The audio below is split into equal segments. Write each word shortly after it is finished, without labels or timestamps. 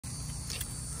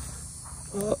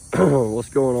What's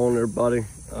going on, everybody?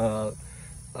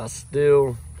 I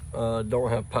still don't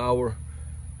have power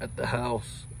at the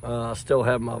house. I still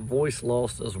have my voice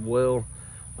lost as well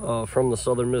from the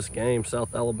Southern Miss game,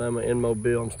 South Alabama in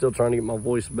Mobile. I'm still trying to get my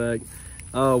voice back.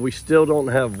 We still don't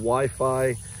have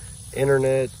Wi-Fi,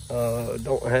 internet,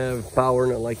 don't have power,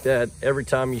 nothing like that. Every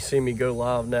time you see me go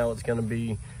live now, it's gonna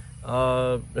be,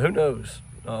 who knows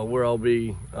where I'll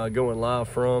be going live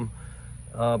from.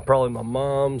 Probably my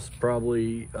mom's,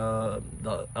 probably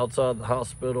the outside the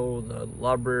hospital, the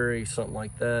library, something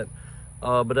like that.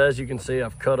 But as you can see,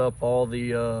 I've cut up all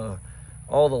the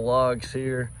logs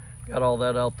here, got all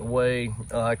that out the way.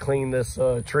 I cleaned this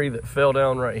tree that fell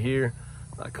down right here.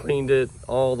 I cleaned it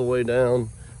all the way down,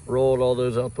 rolled all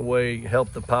those out the way,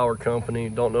 helped the power company.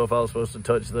 Don't know if I was supposed to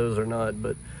touch those or not,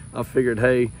 but I figured,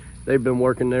 hey, they've been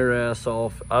working their ass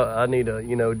off. I need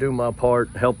to, do my part,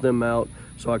 help them out.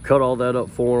 So I cut all that up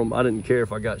for them. I didn't care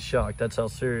if I got shocked. That's how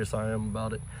serious I am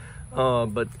about it.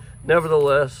 But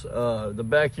nevertheless, the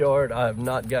backyard I have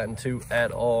not gotten to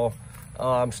at all.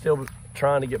 I'm still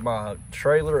trying to get my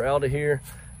trailer out of here.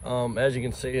 As you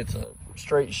can see, it's a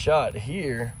straight shot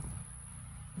here,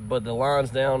 but the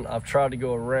line's down. I've tried to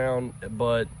go around,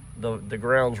 but the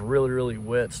ground's really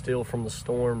wet still from the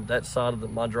storm. That side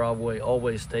of my driveway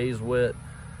always stays wet.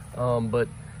 But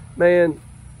man,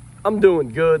 I'm doing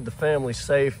good. The family's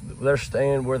safe. They're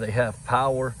staying where they have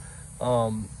power.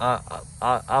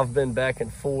 I've been back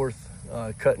and forth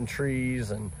cutting trees,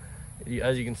 and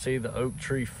as you can see, the oak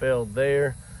tree fell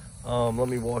there. Let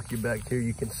me walk you back here.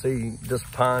 You can see this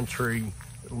pine tree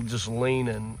just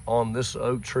leaning on this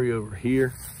oak tree over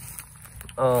here.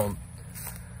 But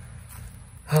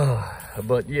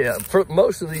yeah, for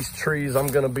most of these trees, I'm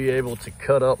gonna be able to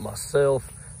cut up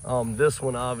myself. This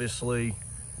one, obviously,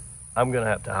 I'm gonna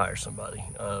have to hire somebody.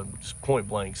 Just point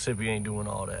blank, Sippy ain't doing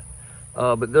all that.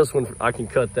 But this one, I can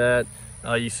cut that.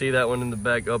 You see that one in the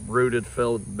back, uprooted,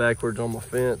 fell backwards on my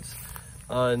fence.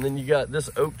 And then you got this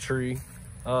oak tree,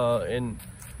 and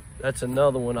that's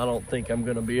another one I don't think I'm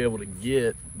gonna be able to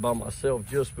get by myself,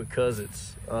 just because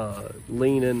it's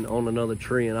leaning on another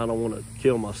tree, and I don't wanna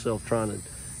kill myself trying to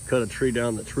cut a tree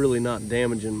down that's really not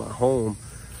damaging my home.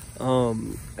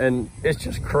 And it's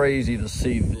just crazy to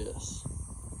see this.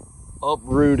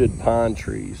 Uprooted pine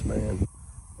trees, man.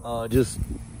 Just,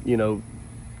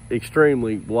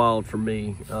 extremely wild for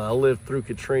me. I lived through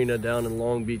Katrina down in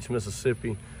Long Beach,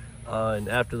 Mississippi. And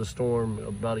after the storm,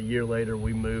 about a year later,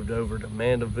 we moved over to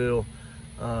Mandeville.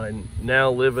 And now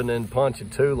living in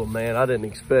Ponchatoula, man, I didn't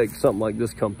expect something like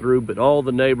this come through, but all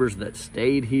the neighbors that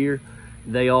stayed here,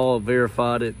 they all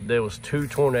verified it. There was 2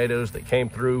 tornadoes that came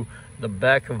through the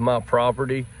back of my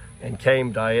property and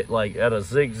came like at a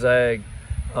zigzag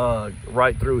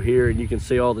right through here, and you can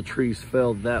see all the trees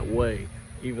fell that way,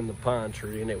 even the pine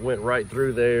tree, and it went right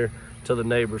through there to the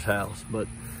neighbor's house. But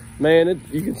man,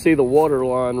 you can see the water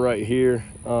line right here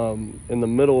in the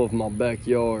middle of my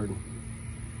backyard.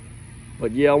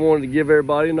 But yeah, I wanted to give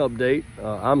everybody an update.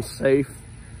 I'm safe,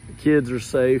 the kids are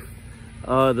safe,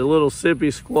 the little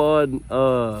Sippy squad,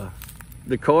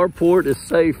 the carport is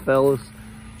safe, fellas.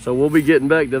 So we'll be getting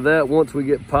back to that once we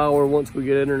get power, once we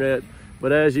get internet.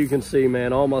 But as you can see,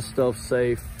 man, all my stuff's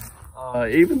safe.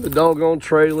 Even the doggone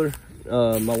trailer,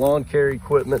 my lawn care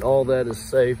equipment, all that is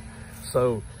safe.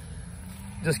 So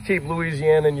just keep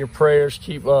Louisiana in your prayers.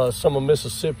 Keep some of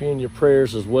Mississippi in your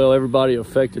prayers as well. Everybody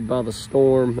affected by the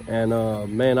storm. And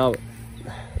man,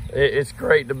 it's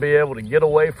great to be able to get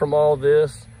away from all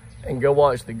this and go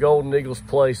watch the Golden Eagles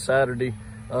play Saturday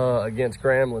against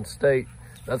Grambling State.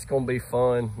 That's gonna be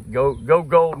fun. Go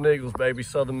Golden Eagles, baby.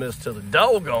 Southern Miss to the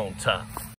doggone top.